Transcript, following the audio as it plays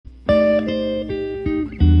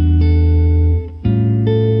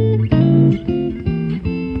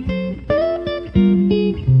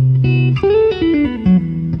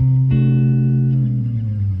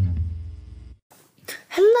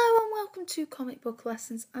Comic Book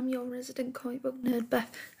Lessons. I'm your resident comic book nerd,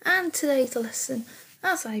 Beth, and today's lesson,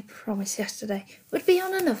 as I promised yesterday, would be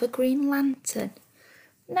on another Green Lantern.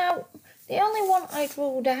 Now, the only one I'd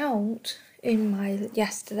ruled out in my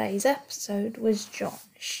yesterday's episode was John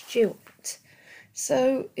Stewart.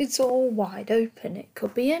 So it's all wide open. It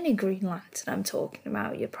could be any Green Lantern I'm talking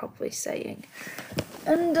about, you're probably saying.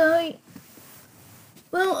 And I'm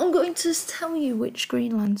going to tell you which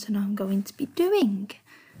Green Lantern I'm going to be doing.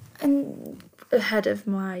 And ahead of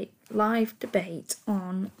my live debate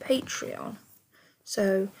on Patreon.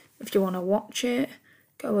 So if you want to watch it,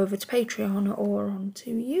 go over to Patreon or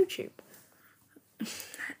onto YouTube.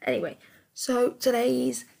 Anyway, so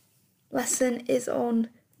today's lesson is on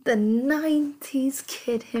the 90s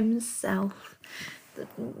kid himself.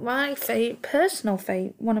 One of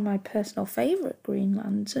my personal favourite Green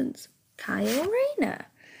Lanterns, Kyle Rayner.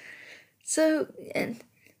 So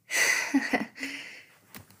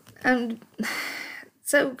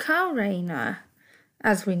Kyle Rayner,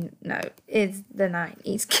 as we know, is the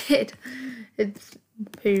 90s kid. It's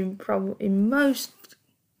who probably most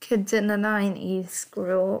kids in the 90s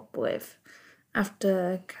grew up with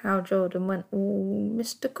after Cal Jordan went all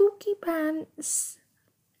Mr. Cookie Pants.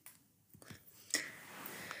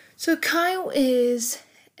 So Kyle is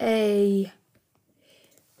a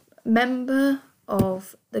member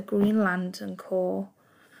of the Green Lantern Corps,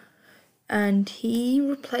 and he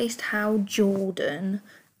replaced Hal Jordan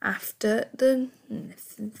after the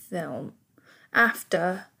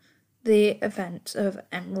events of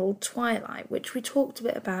Emerald Twilight, which we talked a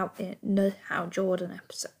bit about in the Hal Jordan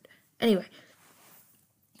episode. Anyway,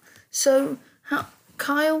 so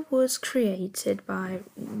Kyle was created by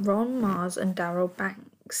Ron Mars and Darryl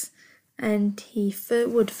Banks, and he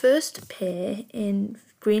would first appear in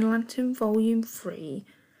Green Lantern Volume 3,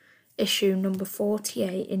 issue number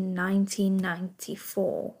 48 in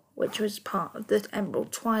 1994, which was part of the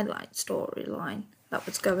Emerald Twilight storyline that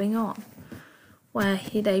was going on, where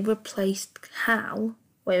they replaced Hal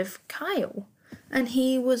with Kyle, and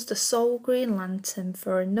he was the sole Green Lantern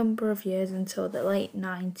for a number of years until the late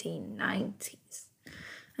 1990s,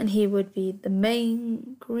 and he would be the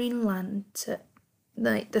main Green Lantern,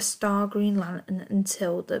 like the Star Green Lantern,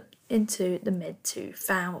 into the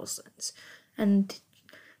mid-2000s, and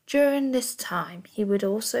during this time, he would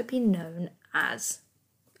also be known as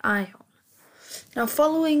Ion. Now,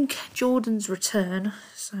 following Jordan's return,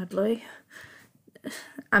 sadly,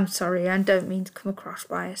 I'm sorry, I don't mean to come across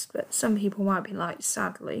biased, but some people might be like,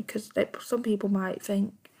 sadly, because some people might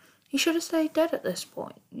think he should have stayed dead at this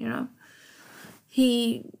point, you know.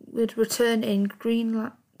 He would return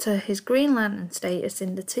to his Green Lantern status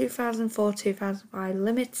in the 2004-2005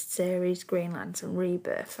 limited series Green Lantern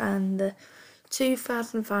Rebirth and the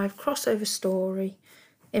 2005 crossover story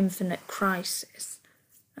Infinite Crisis,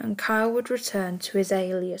 and Kyle would return to his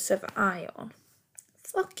alias of Ion.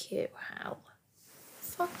 Fuck you, Hal.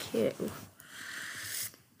 Fuck you.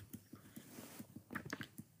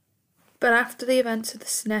 But after the events of the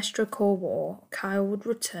Sinestro Corps War, Kyle would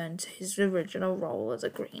return to his original role as a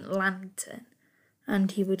Green Lantern, and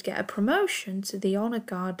he would get a promotion to the Honor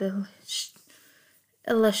Guard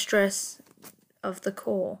Illustrious of the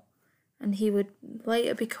Corps, and he would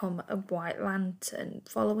later become a White Lantern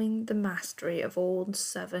following the mastery of all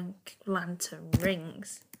 7 Lantern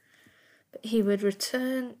rings. But he would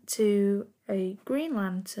return to a Green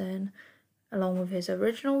Lantern along with his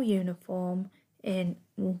original uniform in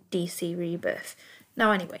DC Rebirth.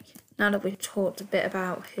 Now that we've talked a bit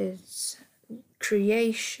about his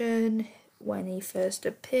creation, when he first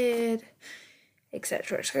appeared,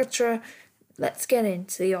 etc., let's get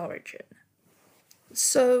into the origin.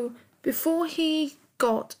 So, before he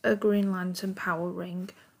got a Green Lantern power ring,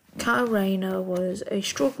 Kyle Rayner was a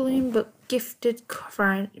struggling but gifted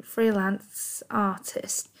freelance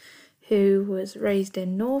artist who was raised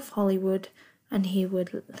in North Hollywood, and he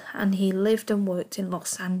lived and worked in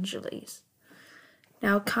Los Angeles.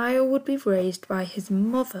 Now, Kyle would be raised by his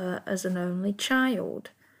mother as an only child.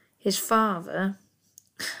 His father,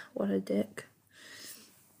 what a dick.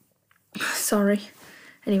 Sorry.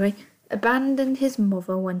 Anyway, abandoned his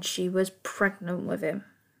mother when she was pregnant with him,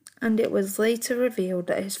 and it was later revealed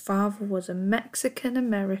that his father was a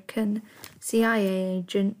Mexican-American CIA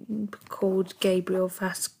agent called Gabriel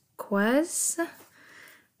Vasquez,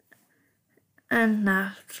 and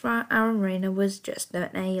that Aaron Rayner was just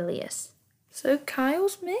an alias. So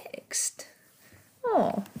Kyle's mixed.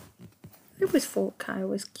 Oh, I always thought Kyle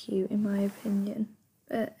was cute in my opinion,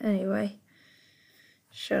 but anyway,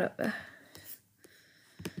 shut up there.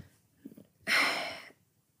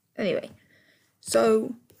 Anyway,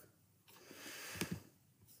 so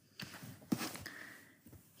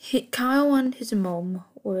Kyle and his mum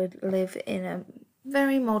would live in a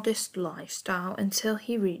very modest lifestyle until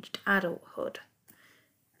he reached adulthood.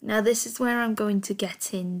 Now this is where I'm going to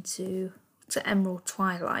get into Emerald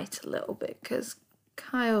Twilight a little bit, because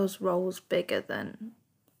Kyle's role's bigger than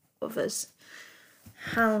others.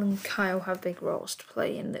 Hal and Kyle have big roles to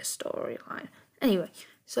play in this storyline. Anyway,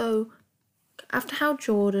 so after Hal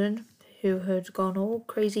Jordan, who had gone all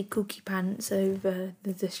crazy cookie pants over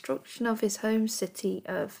the destruction of his home city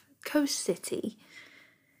of Coast City,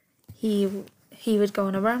 he would go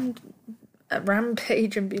on a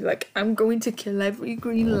rampage and be like, I'm going to kill every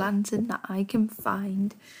Green Lantern that I can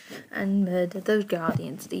find and murder those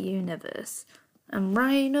Guardians of the Universe. And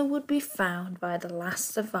Rayner would be found by the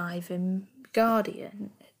last surviving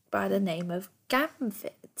Guardian by the name of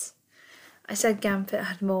Gambit. I said Gambit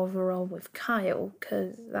had more of a role with Kyle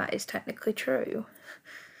because that is technically true.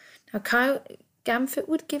 Now Gambit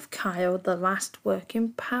would give Kyle the last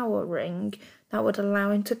working power ring that would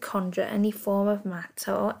allow him to conjure any form of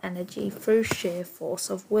matter or energy through sheer force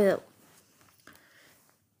of will.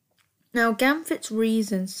 Now, Gambit's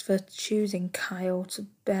reasons for choosing Kyle to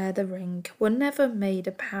bear the ring were never made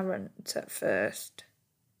apparent at first.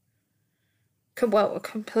 Well,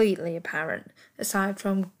 completely apparent, aside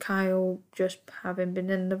from Kyle just having been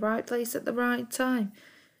in the right place at the right time.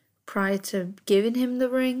 Prior to giving him the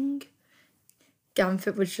ring,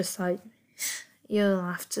 Gambit was just like, you'll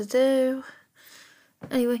have to do.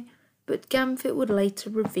 Anyway, but Gambit would later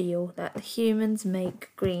reveal that humans make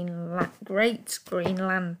great Green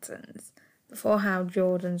Lanterns. Before Hal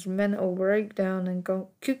Jordan's mental breakdown and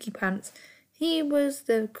cookie pants, he was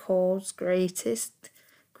the Corps' greatest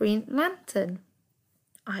Green Lantern.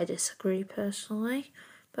 I disagree personally,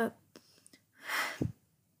 but...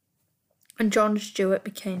 And John Stewart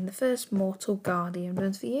became the first mortal Guardian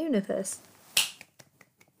of the Universe.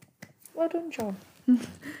 Well done, John.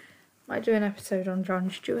 Might do an episode on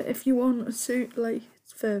John Stewart if you want a suit like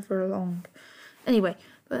further along. Anyway,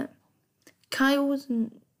 but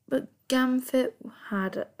Gambit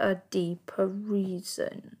had a deeper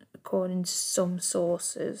reason, according to some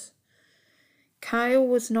sources. Kyle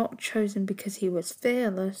was not chosen because he was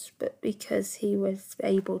fearless, but because he was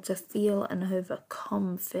able to feel and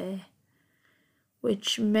overcome fear,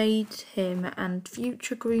 which made him and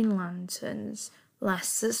future Green Lanterns less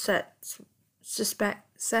susceptible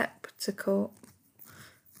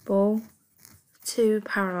to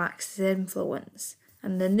Parallax's influence,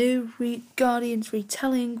 and the new Guardians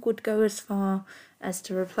retelling would go as far as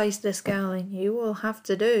to replace this girl in You Will Have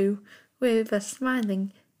to Do with a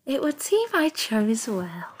smiling, it would seem I chose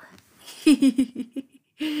well.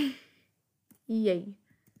 Yay.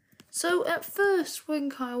 So at first, when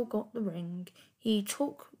Kyle got the ring, he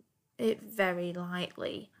took it very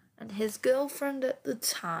lightly, and his girlfriend at the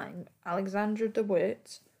time, Alexandra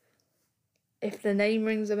DeWitt, if the name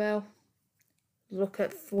rings a bell, look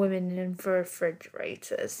at women in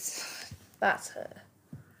refrigerators. That's her.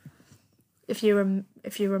 If you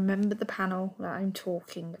remember the panel that I'm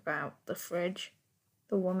talking about, the fridge,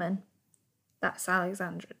 the woman, that's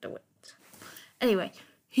Alexandra DeWitt. Anyway,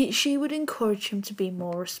 she would encourage him to be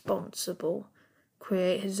more responsible,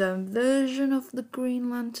 create his own version of the Green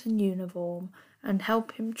Lantern uniform, and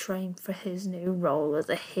help him train for his new role as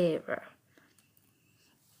a hero.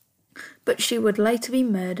 But she would later be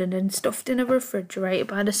murdered and stuffed in a refrigerator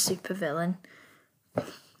by the supervillain,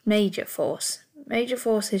 Major Force. Major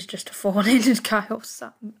Force is just a thorn in Kyle's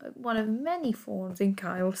side, one of many thorns in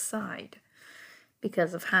Kyle's side,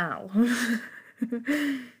 because of Hal.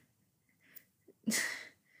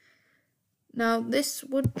 Now, this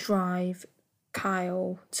would drive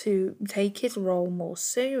Kyle to take his role more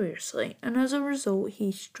seriously, and as a result,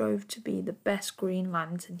 he strove to be the best Green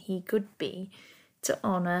Lantern he could be to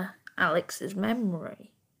honour Alex's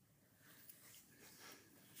memory.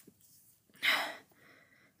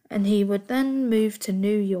 And he would then move to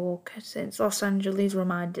New York since Los Angeles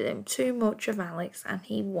reminded him too much of Alex and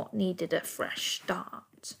he needed a fresh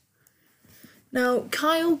start. Now,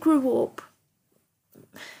 Kyle grew up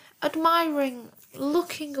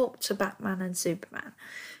looking up to Batman and Superman,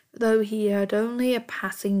 though he had only a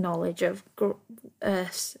passing knowledge of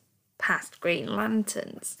past Green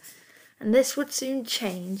Lanterns. And this would soon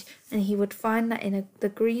change, and he would find that the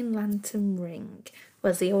Green Lantern ring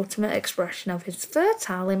was the ultimate expression of his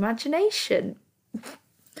fertile imagination.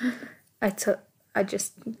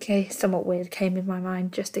 Somewhat weird came in my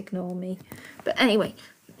mind, just ignore me. But anyway,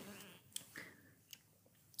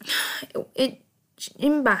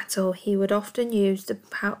 in battle, he would often use the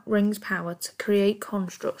ring's power to create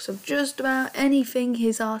constructs of just about anything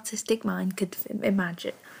his artistic mind could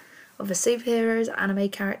imagine. Of the superheroes, anime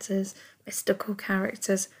characters, mystical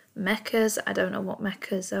characters, Mechas, I don't know what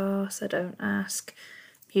mechas are, so don't ask.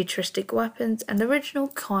 Futuristic weapons, and original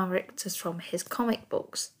characters from his comic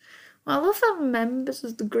books. I love how members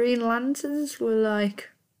of the Green Lanterns were like,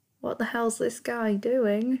 what the hell's this guy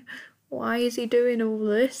doing? Why is he doing all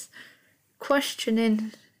this?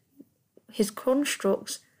 Questioning his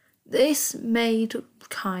constructs. This made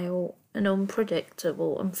Kyle an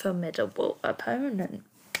unpredictable and formidable opponent.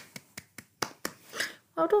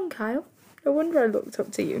 Well done, Kyle. No wonder I looked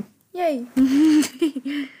up to you. Yay!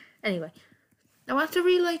 Anyway, now after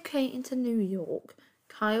relocating to New York,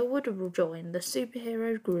 Kyle would join the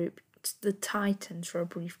superhero group the Titans for a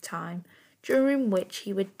brief time, during which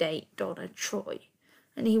he would date Donna Troy,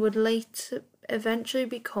 and he would later eventually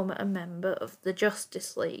become a member of the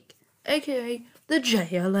Justice League, aka the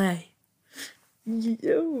JLA.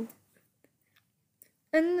 Yo.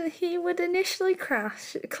 And he would initially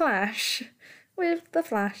clash with the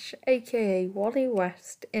Flash, aka Wally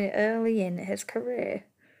West, early in his career.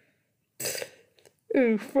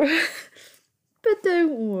 Oof. But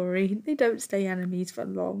don't worry, they don't stay enemies for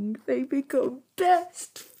long. They become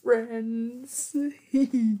best friends.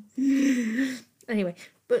 Anyway,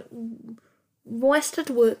 but West had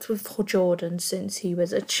worked with Jordan since he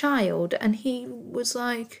was a child, and he was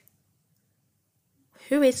like,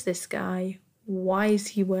 who is this guy? Why is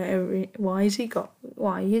he a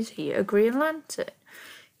Green Lantern?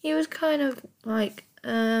 He was kind of like,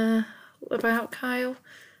 about Kyle,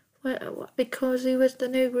 because he was the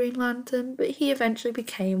new Green Lantern, but he eventually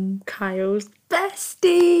became Kyle's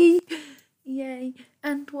bestie. Yay,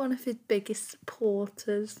 and one of his biggest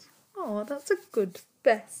supporters. Oh, that's a good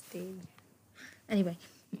bestie. Anyway,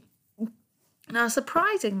 now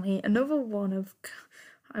surprisingly, another one of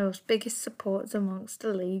Kyle's biggest supporters amongst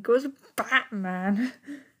the League was Batman.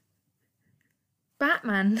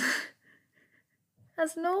 Batman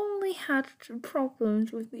has normally had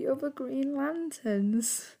problems with the other Green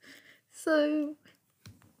Lanterns. So,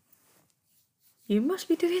 you must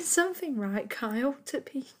be doing something right, Kyle, to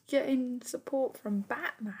be getting support from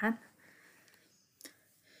Batman.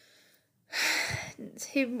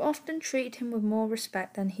 He often treated him with more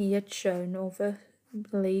respect than he had shown other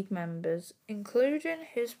League members, including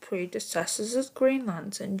his predecessors as Green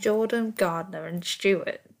Lantern, Jordan, Gardner and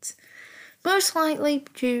Stewart. Most likely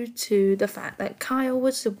due to the fact that Kyle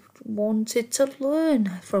wanted to learn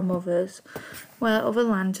from others, where other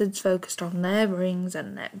lanterns focused on their rings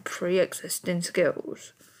and their pre-existing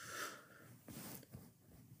skills.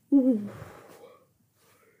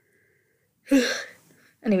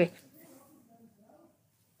 Anyway,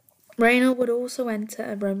 Rayner would also enter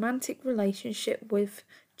a romantic relationship with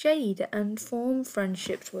Jade and form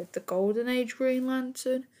friendships with the Golden Age Green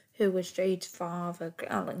Lantern, who was Jade's father,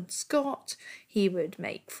 Alan Scott. He would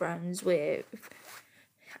make friends with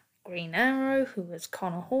Green Arrow, who was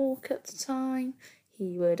Connor Hawke at the time.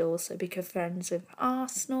 He would also become friends with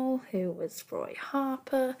Arsenal, who was Roy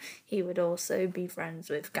Harper. He would also be friends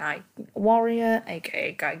with Guy Warrior,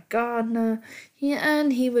 aka Guy Gardner.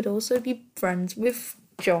 And he would also be friends with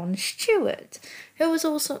John Stewart, who was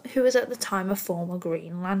at the time a former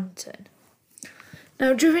Green Lantern.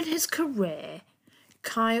 Now, during his career,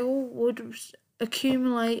 Kyle would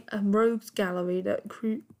accumulate a rogues gallery that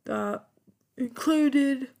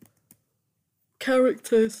included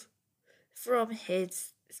characters from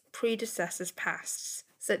his predecessors' pasts,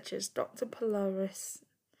 such as Dr. Polaris,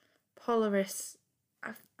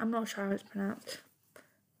 I'm not sure how it's pronounced,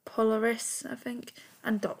 Polaris, I think,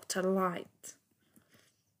 and Dr. Light.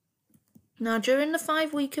 Now, during the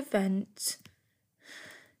 5-week event,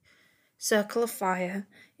 Circle of Fire,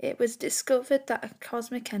 it was discovered that a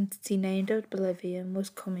cosmic entity named Oblivion was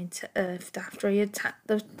coming to Earth after he attacked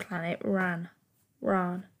the planet Rann.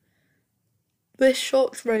 This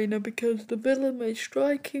shocked Rayner because the villain was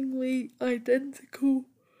strikingly identical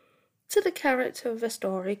to the character of a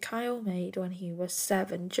story Kyle made when he was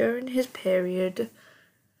 7 during his period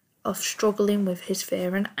of struggling with his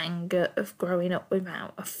fear and anger of growing up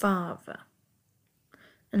without a father.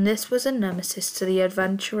 And this was a nemesis to the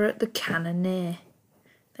adventurer, the Cannoneer,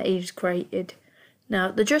 that he was created. Now,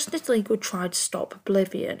 the Justice League would try to stop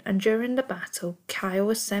Oblivion, and during the battle, Kyle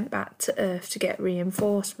was sent back to Earth to get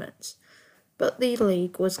reinforcements. But the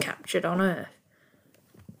League was captured on Earth.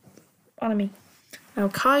 Now,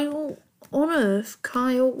 on Earth,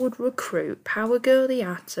 Kyle would recruit Power Girl, the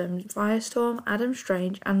Atom, Firestorm, Adam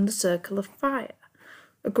Strange, and the Circle of Fire,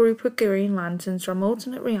 a group of Green Lanterns from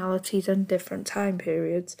alternate realities and different time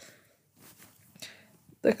periods.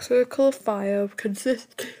 The Circle of Fire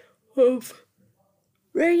consists of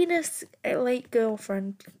Rayner's late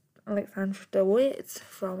girlfriend, Alexandra DeWitt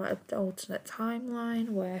from an alternate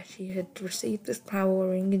timeline where she had received this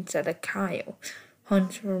power ring instead of Kyle.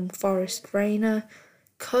 Hunter and Forrest Rayner,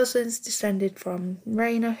 cousins descended from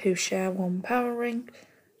Rayner who share one power ring.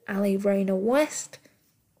 Allie Rayner West,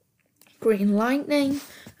 Green Lightning,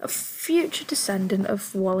 a future descendant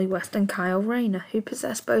of Wally West and Kyle Rayner, who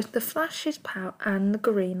possessed both the Flash's power and the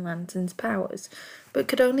Green Lantern's powers, but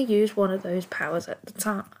could only use one of those powers at a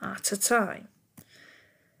time.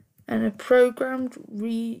 And a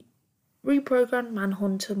reprogrammed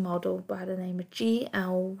Manhunter model by the name of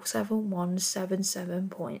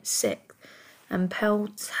GL7177.6, and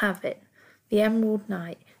Peltavit, the Emerald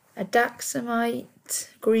Knight, a Daxamite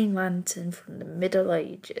Green Lantern from the Middle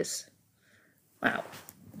Ages. Wow.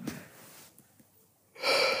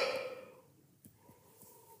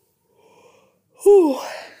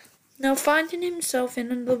 Now, finding himself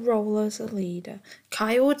in the role as a leader,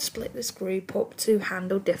 Kyle would split this group up to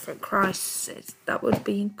handle different crises that would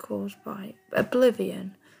be caused by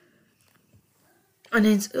oblivion, and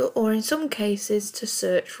in some cases to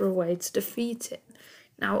search for a way to defeat it.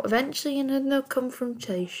 Now, eventually in a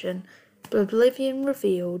confrontation, Oblivion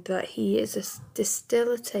revealed that he is a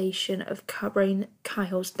distillation of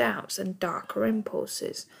Kyle's doubts and darker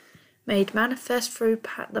impulses, made manifest through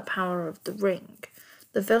the power of the ring.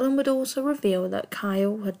 The villain would also reveal that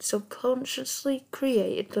Kyle had subconsciously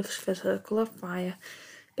created the circle of fire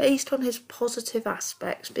based on his positive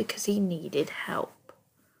aspects because he needed help.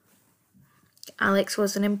 Alex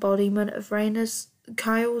was an embodiment of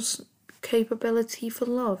Kyle's capability for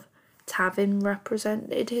love. Tavin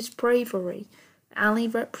represented his bravery. Allie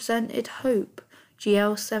represented hope.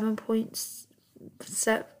 GL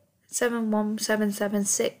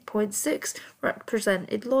 71776.6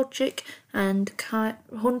 represented logic, and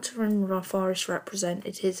Hunter and Forrest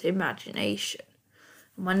represented his imagination.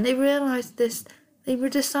 And when they realised this, they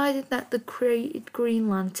decided that the created Green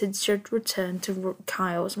Lantern should return to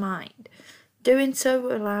Kyle's mind. Doing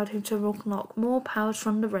so allowed him to unlock more powers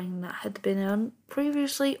from the ring that had been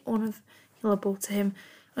previously unavailable to him,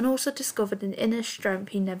 and also discovered an inner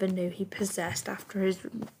strength he never knew he possessed after his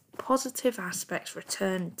positive aspects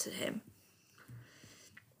returned to him.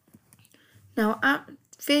 Now,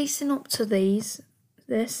 facing up to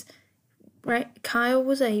Kyle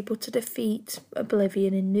was able to defeat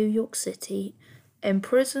Oblivion in New York City,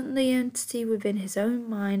 imprison the entity within his own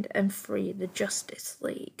mind, and free the Justice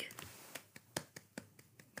League.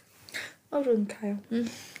 Well done, Kyle.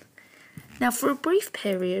 Now, for a brief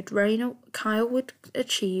period, Kyle would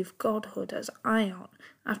achieve godhood as Ion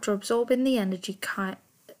after absorbing the energy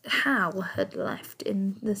Hal had left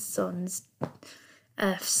in the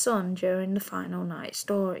Earth's sun during the Final Night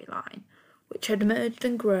storyline, which had merged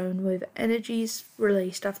and grown with energies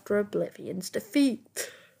released after Oblivion's defeat.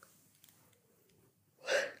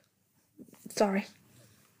 Sorry.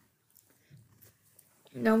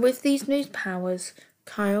 Now, with these new powers,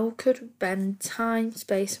 Kyle could bend time,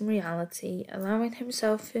 space, and reality, allowing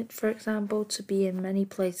himself, for example, to be in many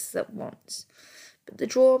places at once. But the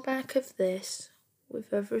drawback of this,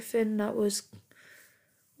 with everything that was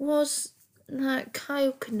that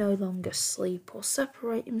Kyle could no longer sleep or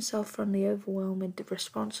separate himself from the overwhelming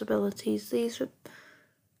responsibilities these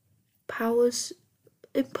powers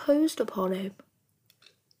imposed upon him.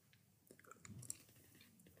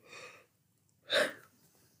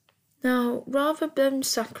 Now, rather than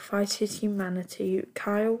sacrifice his humanity,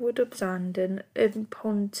 Kyle would abandon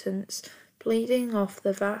impotence, bleeding off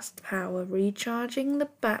the vast power, recharging the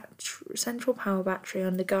central power battery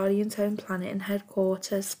on the Guardian's home planet and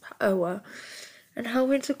headquarters, Oa, and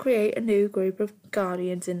helping to create a new group of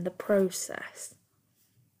Guardians in the process.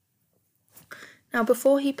 Now,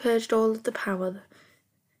 before he purged all of the power,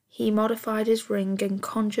 he modified his ring and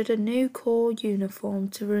conjured a new core uniform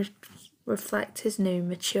to reflect his new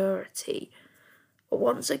maturity. But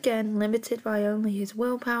once again, limited by only his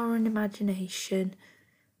willpower and imagination,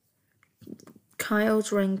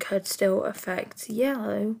 Kyle's ring could still affect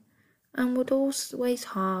Yellow and would always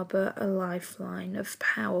harbour a lifeline of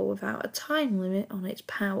power without a time limit on its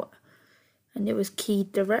power. And it was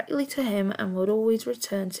keyed directly to him and would always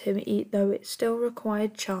return to him, though it still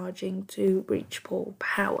required charging to reach full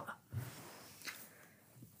power.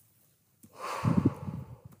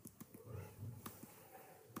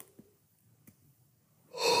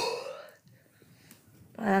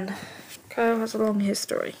 And Kyle has a long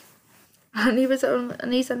history. And he's a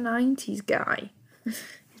 90s guy. He's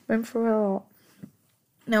been through a lot.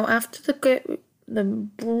 Now, after the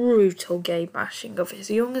brutal gay bashing of his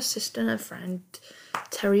young assistant and friend,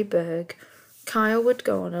 Terry Berg, Kyle would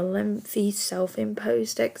go on a lengthy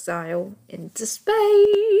self-imposed exile into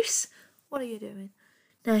space. What are you doing?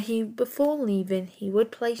 Now, before leaving, he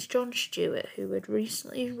would place John Stewart, who had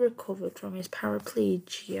recently recovered from his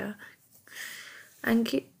paraplegia, and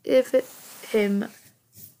give it him,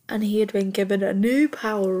 and he had been given a new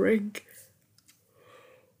power ring,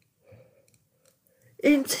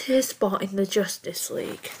 into his spot in the Justice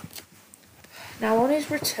League. Now, on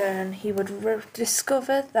his return, he would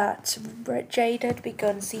discover that Jade had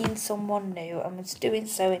begun seeing someone new and was doing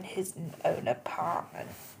so in his own apartment.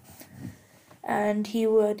 And he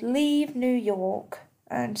would leave New York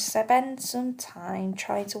and spend some time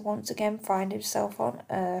trying to once again find himself on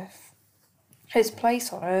Earth, his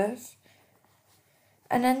place on Earth,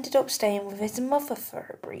 and ended up staying with his mother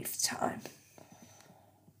for a brief time.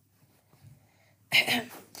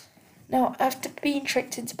 Now, after being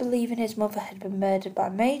tricked into believing his mother had been murdered by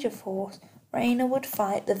Major Force, Rayner would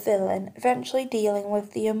fight the villain, eventually dealing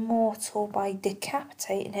with the Immortal by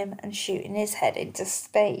decapitating him and shooting his head into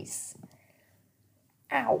space.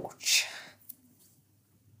 Ouch.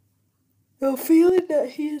 Now, feeling that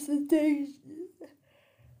he was a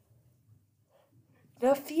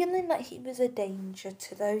danger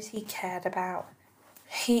to those he cared about,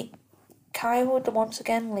 Kyle would once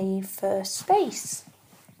again leave for space.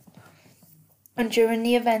 And during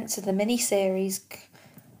the events of the miniseries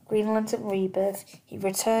Green Lantern Rebirth, he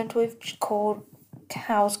returned with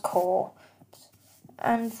Cal's core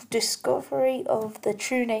and discovery of the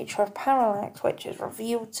true nature of Parallax, which is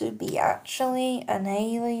revealed to be actually an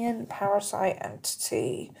alien parasite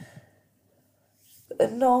entity, a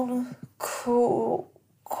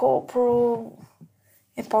non-corporal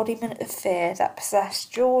embodiment of fear that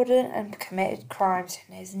possessed Jordan and committed crimes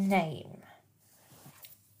in his name.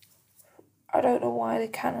 I don't know why they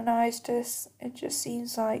canonised this. It just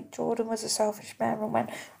seems like Jordan was a selfish man and went,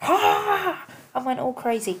 "Ah!" and went all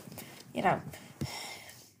crazy.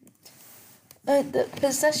 That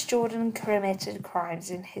possessed Jordan committed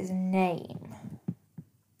crimes in his name.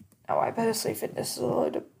 Now, I personally think this is a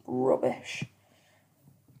load of rubbish.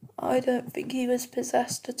 I don't think he was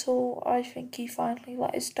possessed at all. I think he finally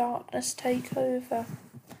let his darkness take over.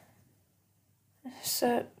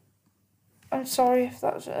 So, I'm sorry if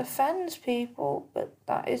that offends people, but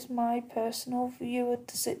that is my personal view of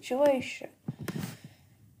the situation.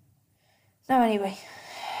 Now, anyway,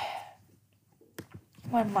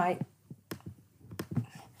 when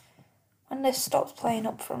this stops playing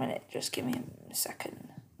up for a minute, just give me a second.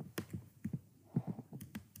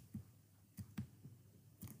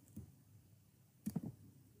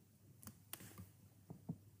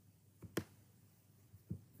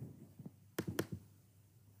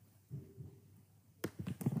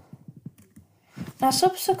 Now,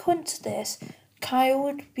 subsequent to this, Kyle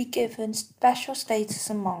would be given special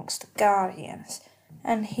status amongst the Guardians,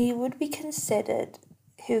 and he would be considered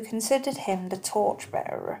him the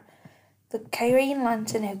torchbearer, the Green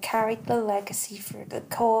Lantern who carried the legacy through the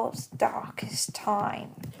Corps' darkest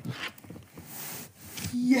time.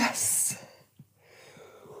 Yes!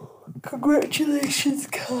 Congratulations,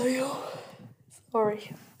 Kyle.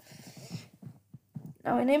 Sorry.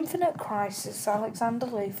 Now, in Infinite Crisis, Alexander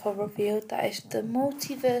Luthor revealed that if the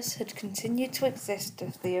multiverse had continued to exist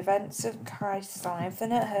if the events of Crisis on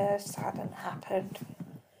Infinite Earths hadn't happened,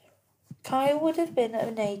 Kyle would have been a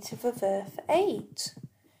native of Earth 8.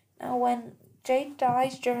 Now, when Jade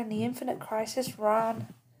dies during the Infinite Crisis Ron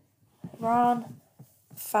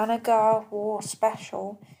Thanagar War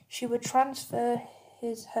Special, she would transfer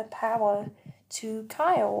her power to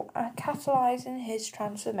Kyle, catalysing his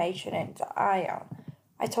transformation into Ion.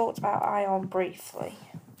 I talked about Ion briefly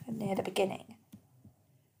near the beginning.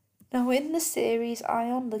 Now, in the series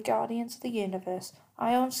Ion, the Guardians of the Universe,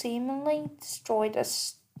 Ion seemingly destroyed a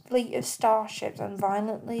fleet of starships and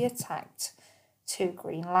violently attacked 2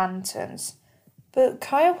 Green Lanterns. But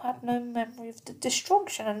Kyle had no memory of the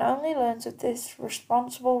destruction and only learns of his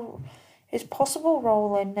possible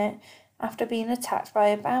role in it after being attacked by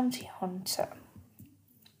a bounty hunter.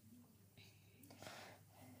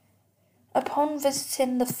 Upon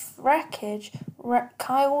visiting the wreckage,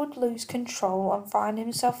 Kyle would lose control and find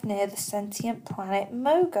himself near the sentient planet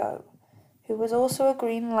Mogo, who was also a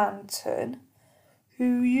Green Lantern,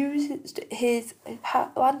 who used his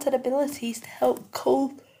lantern abilities to help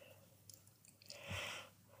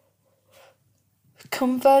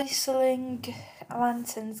conversing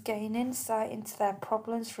lanterns gain insight into their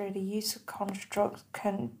problems through the use of constructs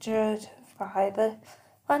conjured by the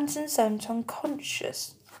lantern's own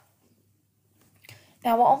unconscious.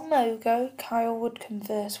 Now, on Mogo, Kyle would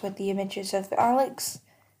converse with the images of Alex,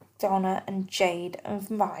 Donna, and Jade and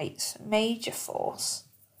fight Major Force.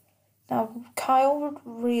 Now, Kyle would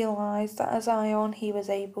realise that as Ion, he was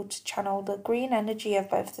able to channel the green energy of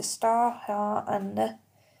both the Star Heart and the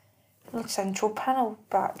central panel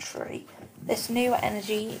battery. This new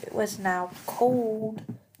energy was now called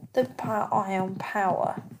the ion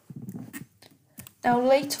power. Now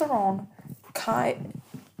later on,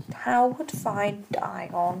 Hal would find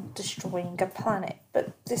Ion destroying a planet,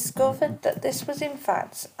 but discovered that this was in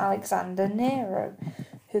fact Alexander Nero,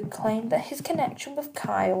 who claimed that his connection with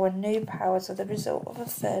Kyle and new powers are the result of a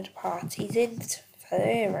third party's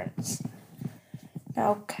interference.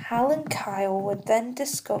 Now, Hal and Kyle would then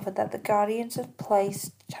discover that the Guardians had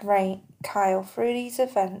placed Kyle through these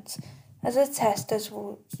events as a test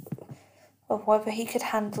of whether he could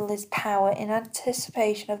handle his power in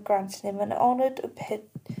anticipation of granting him an honoured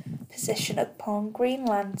position upon Green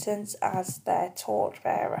Lanterns as their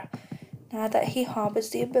torchbearer. Now that he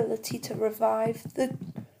harbours the ability to revive the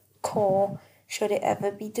core should it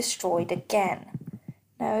ever be destroyed again.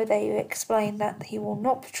 Now they explain that he will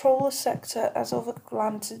not patrol the sector as other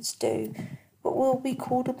lanterns do, but will be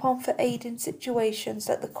called upon for aid in situations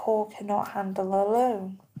that the core cannot handle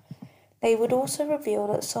alone. They would also reveal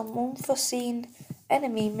that some unforeseen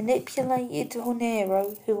enemy manipulated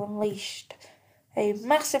Nero, who unleashed a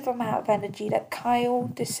massive amount of energy that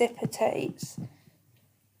Kyle dissipates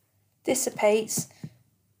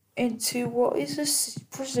into what is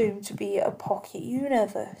presumed to be a pocket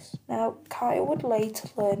universe. Now, Kyle would later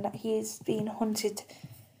learn that he is being hunted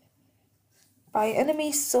by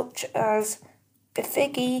enemies such as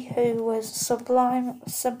Ifiggy, who was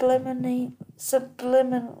subliminally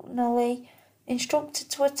instructed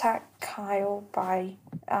to attack Kyle by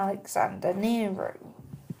Alexander Nero.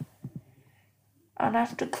 And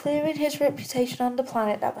after clearing his reputation on the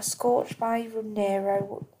planet that was scorched by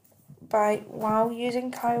Nero while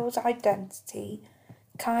using Kyle's identity,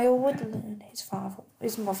 Kyle would learn his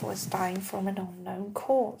mother was dying from an unknown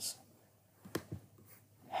cause.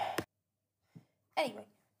 Anyway,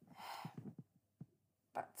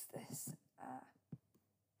 back to this.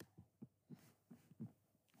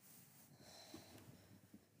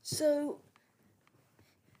 So,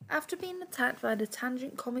 after being attacked by the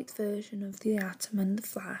Tangent comic version of the Atom and the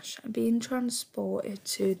Flash and being transported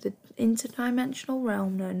to the interdimensional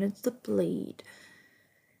realm known as the Bleed,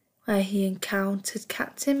 where he encountered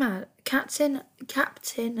Captain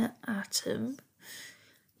Atom,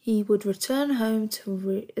 he would return home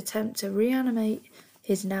to attempt to reanimate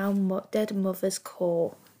his now dead mother's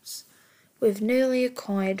corpse with newly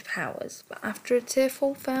acquired powers, but after a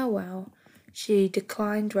tearful farewell, she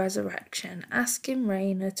declined resurrection, asking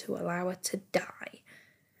Rayner to allow her to die,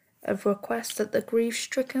 a request that the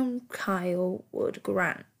grief-stricken Kyle would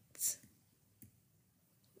grant.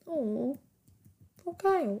 Oh, poor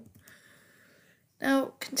Kyle.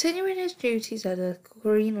 Now, continuing his duties as a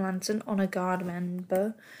Green Lantern Honor Guard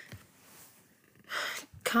member,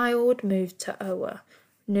 Kyle would move to Oa,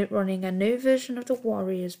 running a new version of the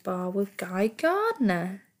Warriors Bar with Guy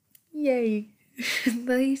Gardner. Yay!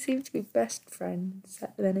 They seem to be best friends,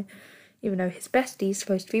 even though his bestie is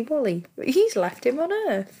supposed to be Wally, but he's left him on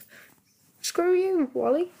Earth. Screw you,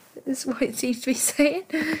 Wally, is what it seems to be saying.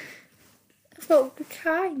 I've got a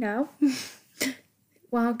guy now.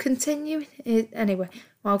 While continuing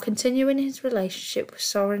his relationship with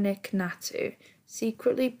Soranik Natu,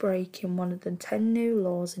 secretly breaking one of the 10 new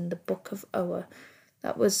laws in the Book of Oa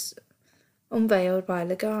that was unveiled by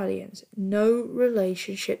the Guardians. No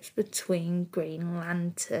relationships between Green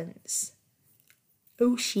Lanterns.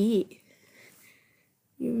 Oh shit.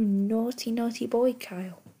 You naughty, naughty boy,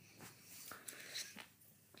 Kyle.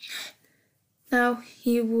 Now,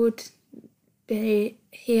 he had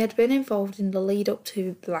been involved in the lead up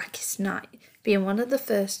to Blackest Night, being one of the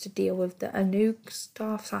first to deal with a new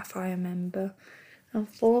Star Sapphire member, and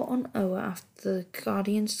fought on Oa after the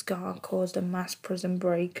Guardian Scar caused a mass prison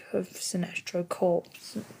break of Sinestro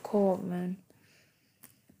Corpsmen.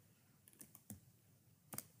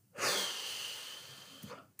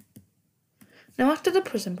 Now, after the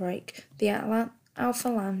prison break, the Alpha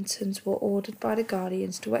Lanterns were ordered by the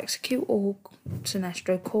Guardians to execute all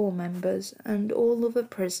Sinestro Corps members and all other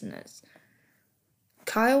prisoners.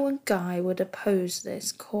 Kyle and Guy would oppose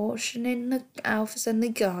this, cautioning the Alphas and the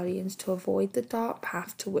Guardians to avoid the dark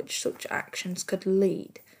path to which such actions could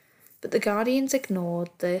lead. But the Guardians ignored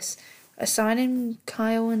this, assigning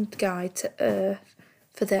Kyle and Guy to Earth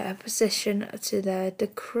for their opposition to their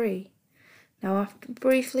decree. Now, after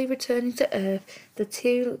briefly returning to Earth, the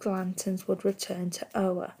two Lanterns would return to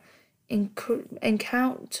Oa,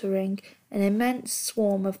 encountering an immense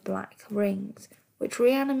swarm of black rings, which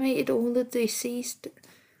reanimated all the deceased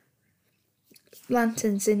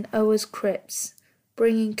Lanterns in Oa's crypts,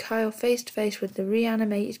 bringing Kyle face to face with the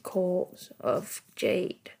reanimated corpse of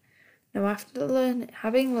Jade. Now, after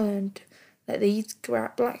having learned that these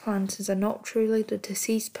Black Lanterns are not truly the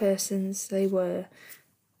deceased persons they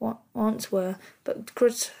once were, but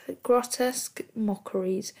grotesque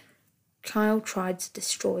mockeries. Kyle tried to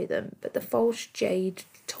destroy them, but the false Jade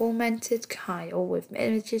tormented Kyle with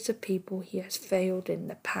images of people he has failed in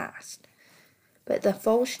the past. But the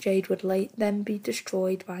false Jade would then be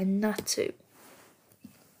destroyed by Natu.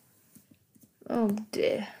 Oh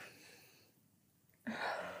dear.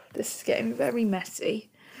 This is getting very messy.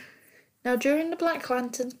 Now, during the Black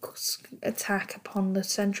Lantern's attack upon the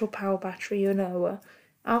central power battery Unoa,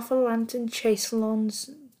 Alpha Lantern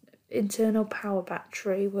Chaselon's internal power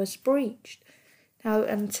battery was breached. Now,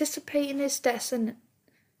 anticipating his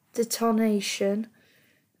detonation,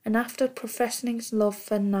 and after professing his love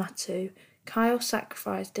for Natu, Kyle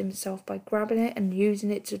sacrificed himself by grabbing it and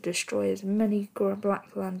using it to destroy as many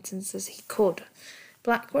Black Lanterns as he could.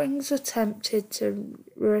 Black Wings attempted to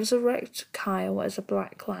resurrect Kyle as a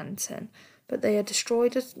Black Lantern, but they are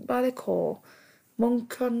destroyed by the core,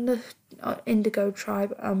 Monk on the Indigo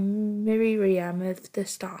Tribe, and Miriam of the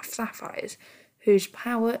Star Sapphires, whose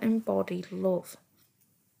power embodied love.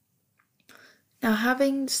 Now,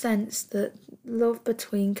 having sensed that love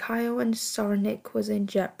between Kyle and Sonic was in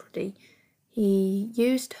jeopardy, she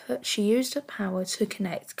used her power to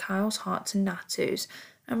connect Kyle's heart to Natu's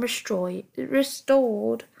and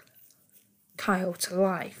restored Kyle to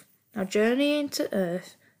life. Now, journeying to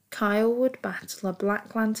Earth, Kyle would battle a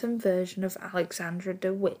Black Lantern version of Alexandra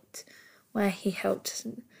DeWitt, where he helped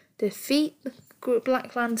defeat the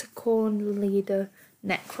Black Lantern Corps leader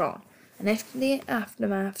Necron. And in the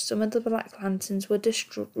aftermath, some of the Black Lanterns were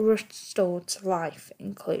restored to life,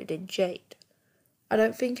 including Jade. I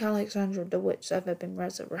don't think Alexandra DeWitt's ever been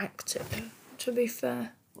resurrected, to be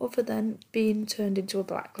fair, other than being turned into a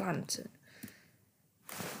Black Lantern.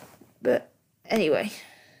 But anyway.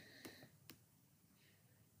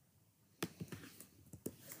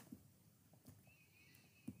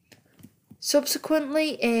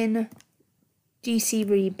 Subsequently, in DC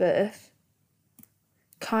Rebirth,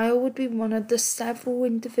 Kyle would be one of the several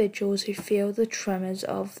individuals who feel the tremors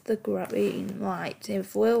of the green light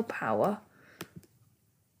of willpower.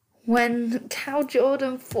 When Hal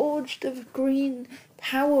Jordan forged a green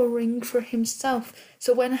power ring for himself,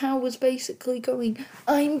 so when Hal was basically going,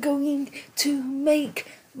 I'm going to make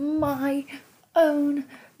my own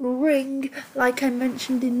ring, like I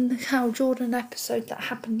mentioned in the Hal Jordan episode that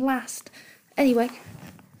happened last. Anyway,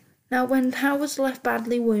 now when Hal was left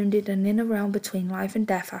badly wounded and in a realm between life and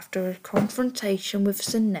death after a confrontation with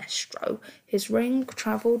Sinestro, his ring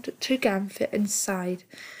travelled to Gambit inside,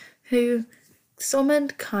 who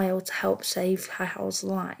summoned Kyle to help save Hal's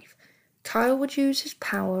life. Kyle would use his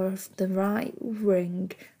power of the right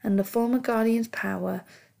ring and the former Guardian's power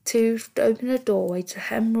to open a doorway to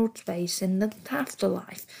Emerald Space in the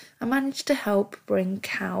afterlife and manage to help bring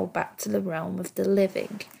Kyle back to the realm of the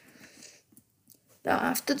living. Now,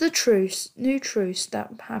 after the new truce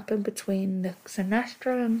that happened between the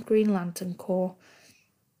Sinestro and Green Lantern Corps,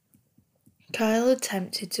 Kyle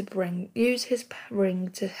attempted to use his ring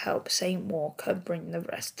to help Saint Walker bring the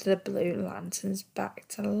rest of the Blue Lanterns back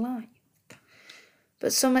to life.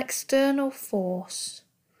 But some external force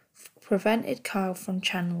prevented Kyle from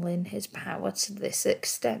channeling his power to this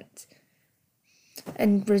extent,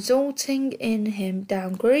 and resulting in him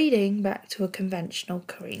downgrading back to a conventional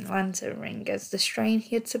Green Lantern ring, as the strain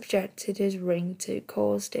he had subjected his ring to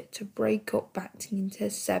caused it to break up back into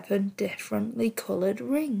 7 differently coloured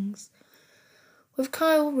rings, with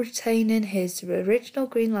Kyle retaining his original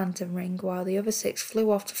Green Lantern ring while the other 6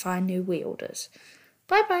 flew off to find new wielders.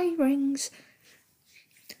 Bye-bye, rings!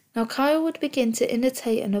 Now Kyle would begin to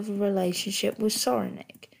imitate another relationship with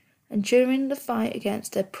Sonic, and during the fight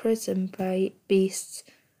against the prison beasts,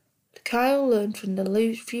 Kyle learned from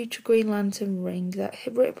the future Green Lantern ring that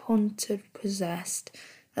Rip Hunter possessed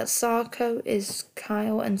that Sarko is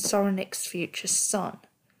Kyle and Sonic's future son.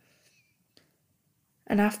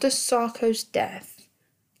 And after Sarko's death,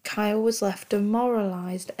 Kyle was left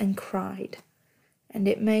demoralised and cried, and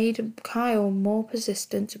it made Kyle more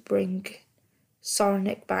persistent to bring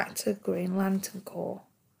Sonic back to Green Lantern Corps.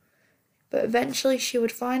 But eventually she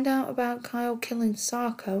would find out about Kyle killing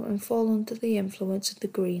Sarko and fall under the influence of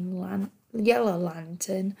the Yellow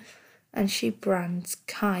Lantern, and she brands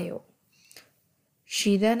Kyle.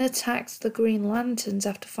 She then attacks the Green Lanterns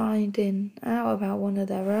after finding out about one of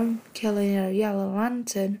their own killing a Yellow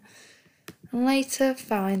Lantern, and later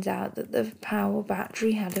finds out that the power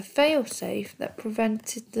battery had a failsafe that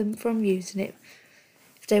prevented them from using it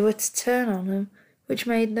if they were to turn on them, which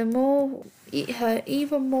made her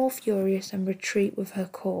even more furious and retreat with her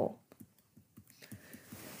corps.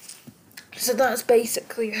 So that's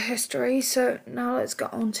basically history. So now let's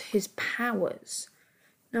get on to his powers.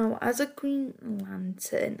 Now, as a Green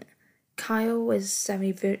Lantern, Kyle is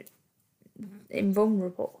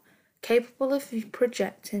semi-invulnerable, capable of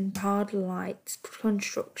projecting powered light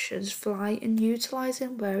constructions, flight, and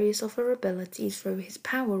utilising various other abilities through his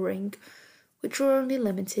power ring, which were only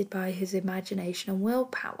limited by his imagination and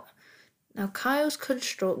willpower. Now, Kyle's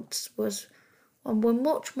constructs were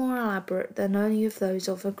much more elaborate than any of those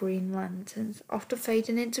other Green Lanterns, often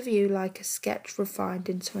fading into view like a sketch refined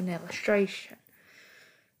into an illustration.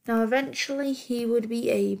 Now, eventually, he would be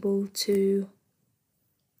able to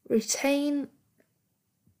retain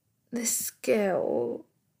the skill,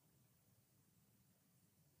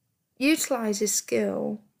 utilize his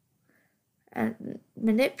skill, and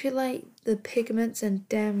manipulate the pigments and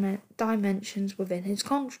dimensions within his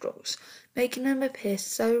constructs, making them appear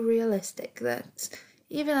so realistic that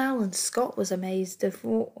even Alan Scott was amazed at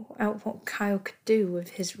what Kyle could do with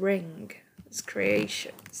his ring, his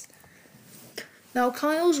creations. Now,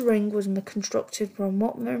 Kyle's ring was constructed from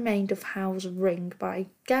what remained of Hal's ring by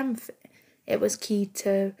Gambit. It was keyed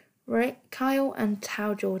to Kyle and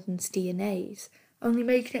Hal Jordan's DNAs, only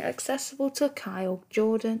making it accessible to Kyle,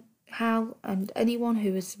 Jordan, Hal, and anyone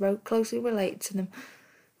who is closely related to them,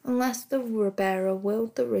 unless the bearer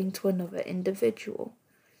willed the ring to another individual.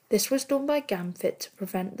 This was done by Gambit to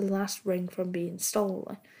prevent the last ring from being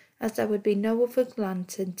stolen, as there would be no other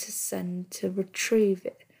lantern to send to retrieve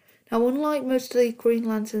it. Now, unlike most of the Green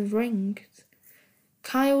Lantern's rings,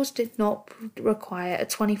 Kyle's did not require a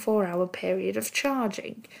 24-hour period of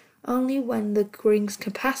charging, only when the ring's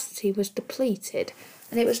capacity was depleted,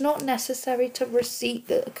 and it was not necessary to reset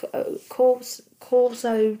the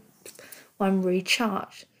corso when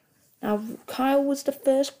recharged. Now, Kyle was the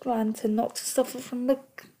first lantern not to suffer from the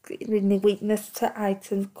weakness to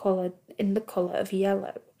items in the colour of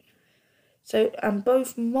yellow. And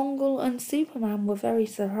both Mongol and Superman were very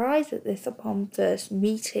surprised at this upon first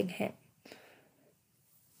meeting him.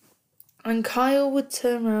 And Kyle would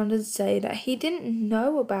turn around and say that he didn't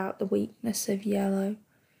know about the weakness of yellow,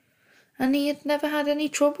 and he had never had any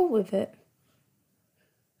trouble with it.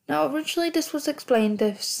 Now, originally this was explained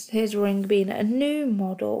as his ring being a new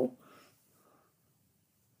model,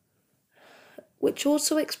 which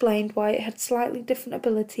also explained why it had slightly different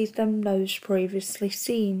abilities than those previously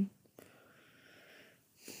seen.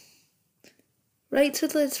 Later,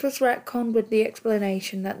 this was retconned with the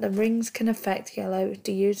explanation that the rings can affect yellow if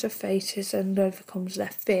the user faces and overcomes their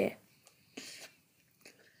fear.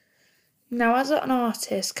 Now, as an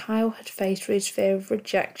artist, Kyle had faced his fear of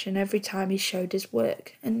rejection every time he showed his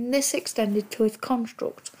work, and this extended to his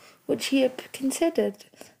construct, which he had considered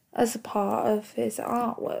as a part of his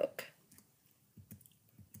artwork.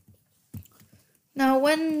 Now,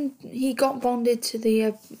 when he got bonded to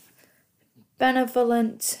the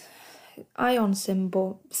benevolent ion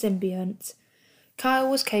symbiont, Kyle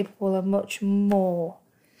was capable of much more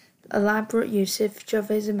elaborate usage of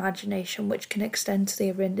his imagination, which can extend to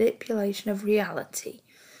the manipulation of reality.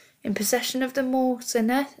 In possession of the more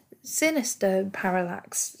sinister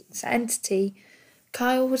parallax entity,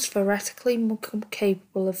 Kyle was theoretically more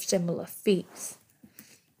capable of similar feats.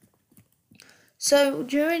 So,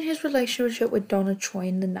 during his relationship with Donna Troy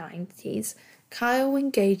in the 90s, Kyle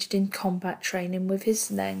engaged in combat training with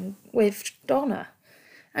Donna,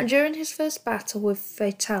 and during his first battle with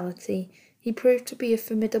Fatality, he proved to be a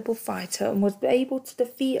formidable fighter and was able to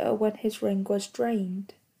defeat her when his ring was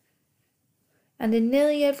drained. And in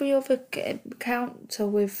nearly every other encounter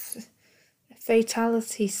with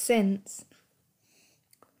Fatality since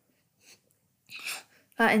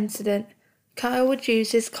that incident, Kyle would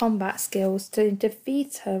use his combat skills to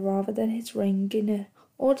defeat her rather than his ring in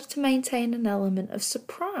order to maintain an element of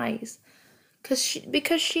surprise,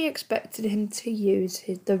 because she expected him to use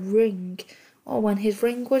the ring, or when his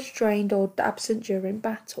ring was drained or absent during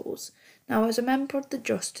battles. Now, as a member of the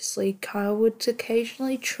Justice League, Kyle would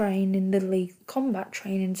occasionally train in the League combat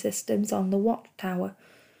training systems on the Watchtower,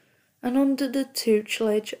 and under the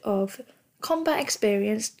tutelage of combat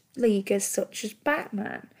experienced leaguers such as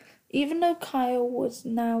Batman. Even though Kyle was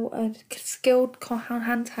now a skilled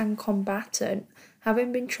hand-to-hand combatant,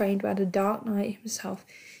 having been trained by the Dark Knight himself,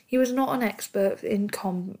 he was not an expert in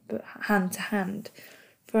combat hand-to-hand.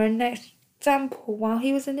 For an example, while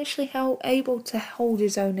he was initially able to hold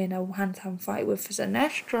his own in a hand-to-hand fight with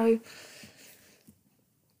Sinestro,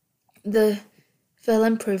 the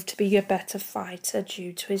villain proved to be a better fighter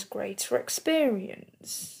due to his greater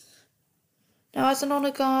experience. Now, as an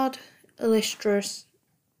honor guard, illustrious,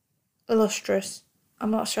 I'm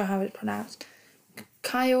not sure how it's pronounced,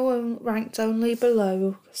 Kyle ranked only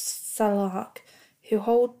below Salark, who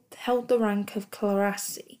held the rank of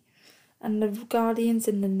Clarassi and the Guardians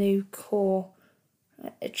in the new Corps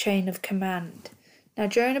chain of command. Now,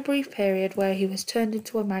 during a brief period where he was turned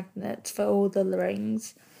into a magnet for all the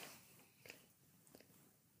rings,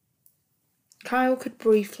 Kyle could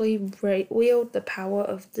briefly wield the power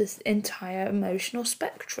of this entire emotional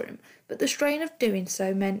spectrum, but the strain of doing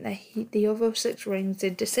so meant that the other 6 rings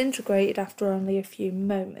had disintegrated after only a few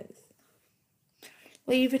moments,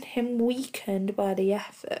 leaving him weakened by the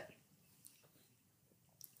effort.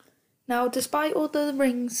 Now, despite all the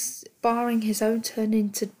rings barring his own turning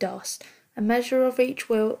to dust, a measure of each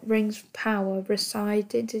ring's power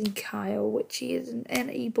resided in Kyle, which he is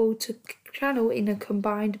unable to channel in a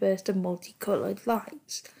combined burst of multicoloured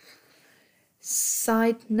lights.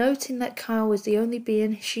 Noting that Kyle is the only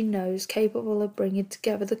being she knows capable of bringing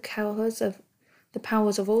together the powers of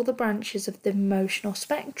all the branches of the emotional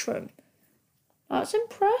spectrum. That's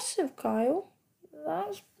impressive, Kyle.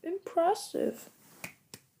 That's impressive.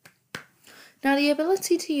 Now, the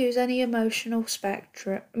ability to use any motion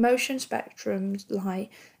spectrum's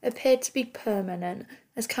light appeared to be permanent,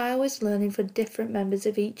 as Kyle was learning from different members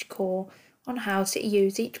of each corps on how to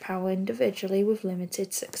use each power individually with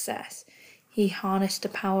limited success. He harnessed the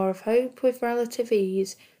power of hope with relative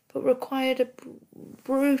ease, but required a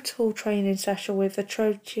brutal training session with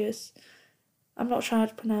Atrocious. I'm not sure how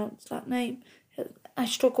to pronounce that name. I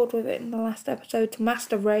struggled with it in the last episode to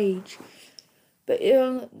master rage. But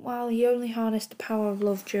while he only harnessed the power of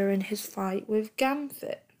love during his fight with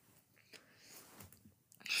Gamfit.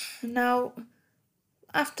 Now,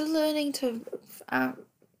 after learning to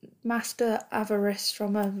master avarice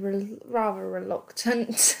from a rather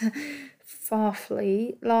reluctant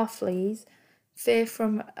Larfleeze, fear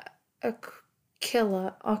from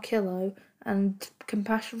Archillo, and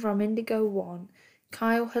compassion from Indigo 1,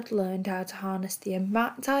 Kyle had learned how to harness the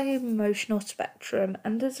entire emotional spectrum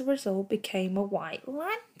and as a result became a White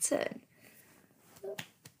Lantern.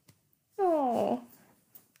 Oh,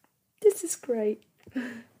 this is great.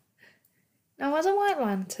 Now, as a White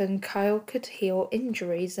Lantern, Kyle could heal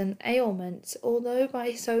injuries and ailments, although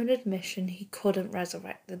by his own admission he couldn't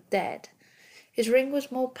resurrect the dead. His ring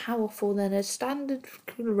was more powerful than a standard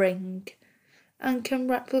ring and can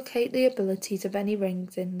replicate the abilities of any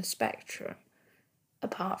rings in the spectrum,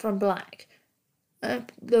 apart from black,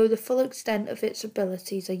 though the full extent of its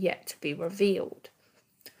abilities are yet to be revealed.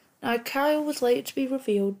 Now, Kyle was later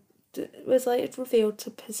revealed to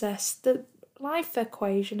possess the life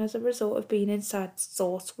equation as a result of being inside the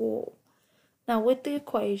Source Wall. Now, with the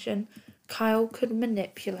equation, Kyle could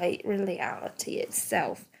manipulate reality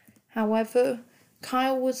itself. However,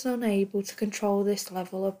 Kyle was unable to control this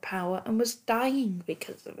level of power and was dying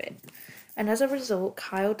because of it. And as a result,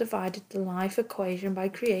 Kyle divided the life equation by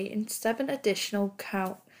creating 7 additional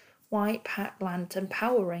White Lantern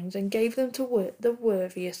power rings and gave them to the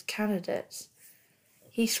worthiest candidates.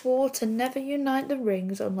 He swore to never unite the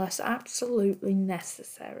rings unless absolutely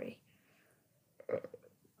necessary.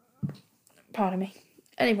 Pardon me.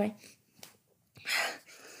 Anyway.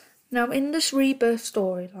 Now, in this rebirth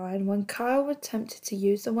storyline, when Kyle attempted to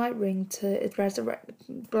use the White Ring to resurrect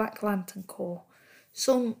the Black Lantern Corps,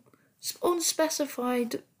 some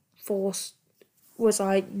unspecified force was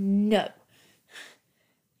like, no,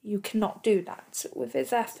 you cannot do that with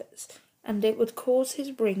his efforts, and it would cause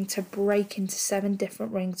his ring to break into 7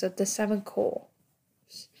 different rings of the 7 corps.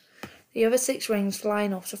 The other 6 rings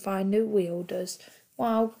flying off to find new wielders,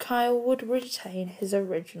 while Kyle would retain his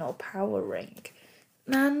original power ring.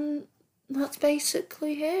 And that's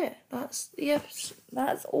basically it.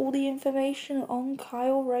 That's all the information on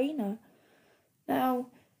Kyle Rayner. Now,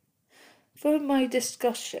 for my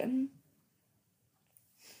discussion,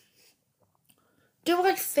 do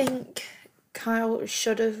I think Kyle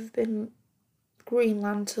should have been Green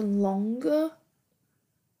Lantern longer?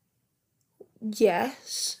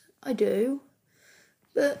 Yes, I do.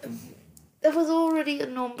 But there was already a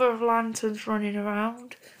number of lanterns running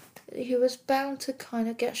around. He was bound to kind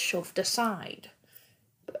of get shoved aside.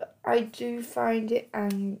 But I do find it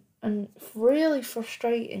and really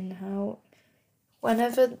frustrating how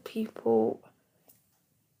whenever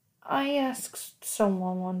I asked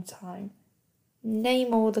someone one time,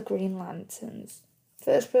 name all the Green Lanterns.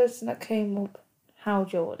 First person that came up, Hal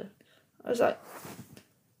Jordan. I was like,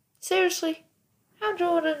 seriously? Hal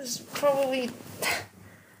Jordan's probably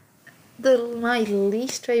my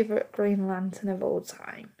least favourite Green Lantern of all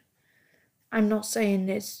time. I'm not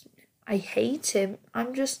saying I hate him,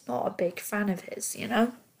 I'm just not a big fan of his, you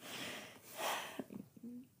know?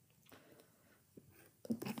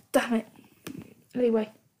 Damn it.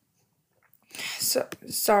 Anyway. So,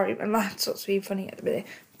 sorry, my laptop's being funny at the minute.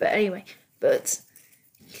 But anyway,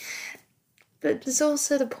 But there's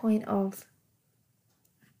also the point of,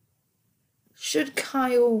 should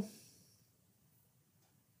Kyle...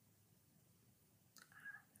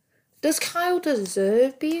 Does Kyle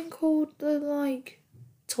deserve being called the,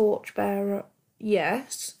 torchbearer?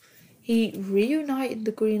 Yes. He reunited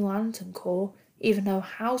the Green Lantern Corps, even though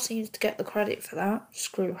Hal seems to get the credit for that.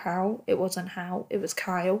 Screw Hal. It wasn't Hal, it was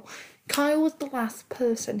Kyle. Kyle was the last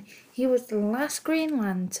person. He was the last Green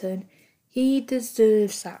Lantern. He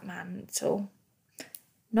deserves that mantle.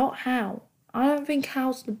 Not Hal. I don't think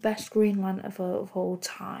Hal's the best Green Lantern of all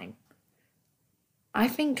time. I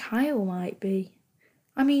think Kyle might be.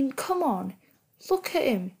 I mean, come on. Look at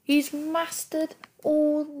him. He's mastered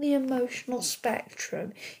all the emotional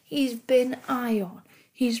spectrum. He's been Ion.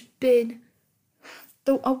 He's been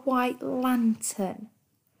a White Lantern.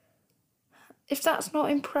 If that's not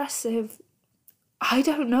impressive, I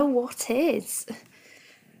don't know what is.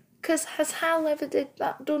 Because has Hal ever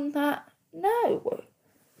done that? No.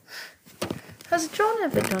 Has John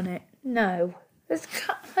ever done it? No.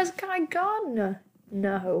 Has Guy Gardner?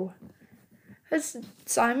 No. Has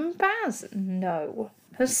Simon Baz? No.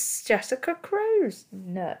 Has Jessica Cruz?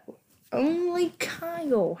 No. Only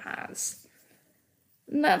Kyle has.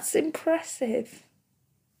 And that's impressive.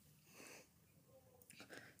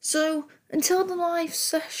 So, until the live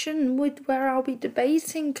session where I'll be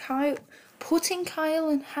debating putting Kyle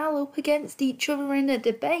and Hal up against each other in a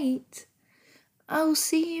debate, I'll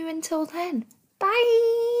see you until then.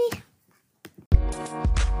 Bye!